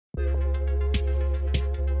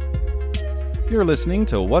You're listening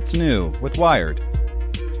to What's New with Wired.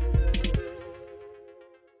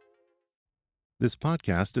 This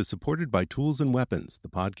podcast is supported by Tools and Weapons, the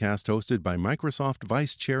podcast hosted by Microsoft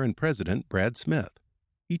Vice Chair and President Brad Smith.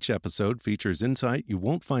 Each episode features insight you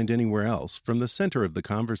won't find anywhere else from the center of the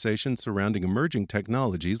conversation surrounding emerging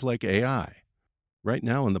technologies like AI. Right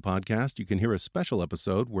now in the podcast, you can hear a special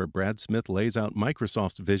episode where Brad Smith lays out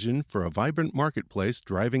Microsoft's vision for a vibrant marketplace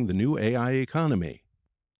driving the new AI economy.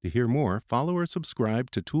 To hear more, follow or subscribe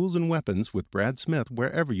to Tools and Weapons with Brad Smith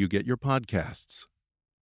wherever you get your podcasts.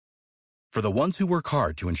 For the ones who work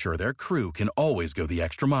hard to ensure their crew can always go the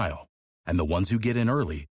extra mile, and the ones who get in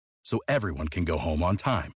early so everyone can go home on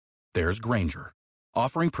time, there's Grainger,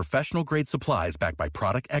 offering professional-grade supplies backed by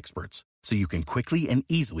product experts so you can quickly and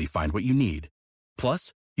easily find what you need.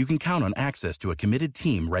 Plus, you can count on access to a committed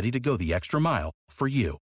team ready to go the extra mile for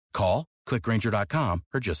you. Call, click Grainger.com,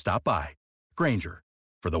 or just stop by. Grainger,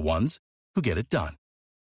 for the ones who get it done.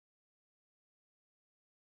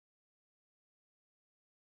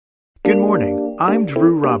 Good morning, I'm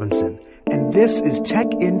Drew Robinson, and this is Tech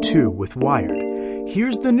in 2 with Wired.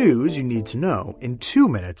 Here's the news you need to know in 2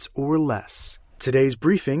 minutes or less. Today's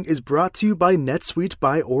briefing is brought to you by NetSuite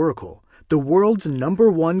by Oracle, the world's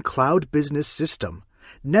 #1 cloud business system.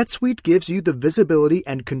 NetSuite gives you the visibility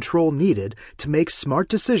and control needed to make smart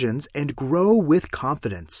decisions and grow with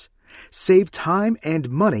confidence. Save time and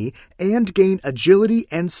money and gain agility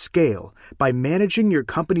and scale by managing your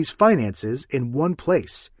company's finances in one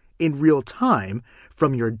place, in real time,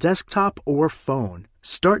 from your desktop or phone.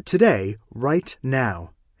 Start today, right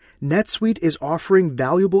now. NetSuite is offering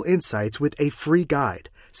valuable insights with a free guide,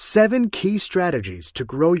 7 key strategies to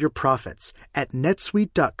grow your profits at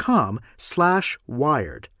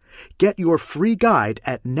netsuite.com/wired. Get your free guide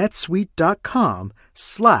at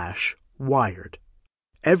netsuite.com/wired.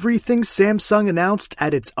 Everything Samsung announced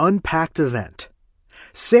at its Unpacked event.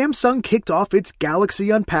 Samsung kicked off its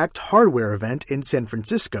Galaxy Unpacked hardware event in San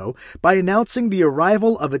Francisco by announcing the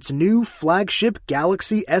arrival of its new flagship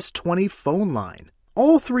Galaxy S20 phone line.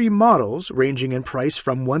 All 3 models, ranging in price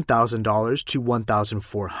from $1,000 to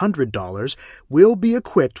 $1,400, will be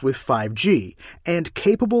equipped with 5G and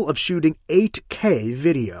capable of shooting 8K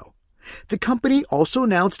video. The company also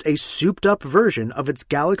announced a souped-up version of its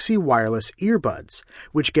Galaxy wireless earbuds,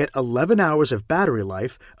 which get 11 hours of battery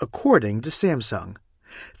life, according to Samsung.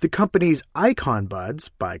 The company's Icon Buds,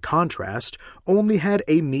 by contrast, only had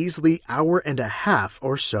a measly hour and a half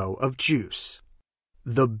or so of juice.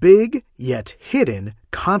 The big, yet hidden,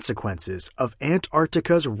 consequences of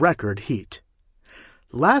Antarctica's record heat.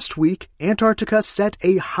 Last week, Antarctica set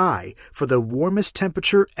a high for the warmest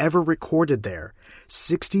temperature ever recorded there,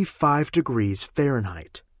 65 degrees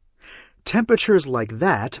Fahrenheit. Temperatures like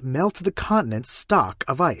that melt the continent's stock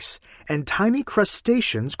of ice, and tiny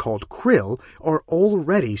crustaceans called krill are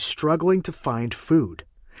already struggling to find food.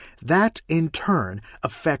 That, in turn,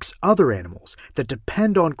 affects other animals that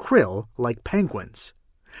depend on krill, like penguins.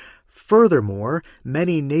 Furthermore,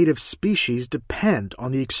 many native species depend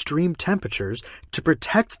on the extreme temperatures to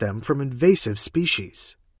protect them from invasive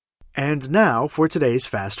species. And now for today's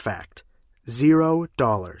fast fact. $0.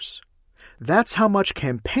 That's how much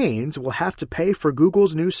campaigns will have to pay for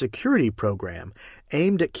Google's new security program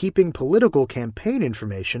aimed at keeping political campaign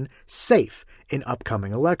information safe in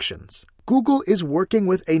upcoming elections. Google is working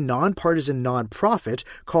with a nonpartisan nonprofit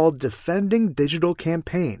called Defending Digital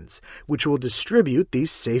Campaigns, which will distribute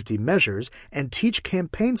these safety measures and teach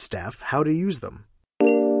campaign staff how to use them.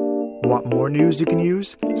 Want more news you can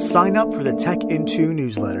use? Sign up for the Tech in 2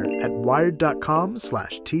 newsletter at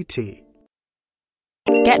wired.com/TT.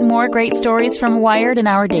 Get more great stories from Wired in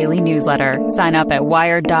our daily newsletter. Sign up at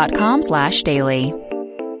wired.com/daily.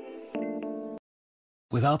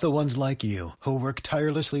 Without the ones like you, who work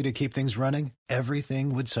tirelessly to keep things running,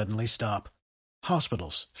 everything would suddenly stop.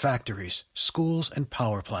 Hospitals, factories, schools, and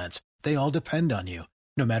power plants, they all depend on you.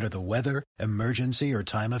 No matter the weather, emergency, or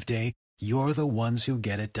time of day, you're the ones who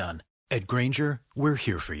get it done. At Grainger, we're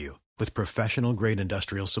here for you with professional-grade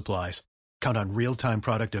industrial supplies. Count on real-time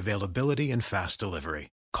product availability and fast delivery.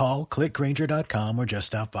 Call, click Grainger.com, or just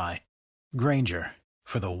stop by. Grainger,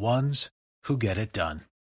 for the ones who get it done.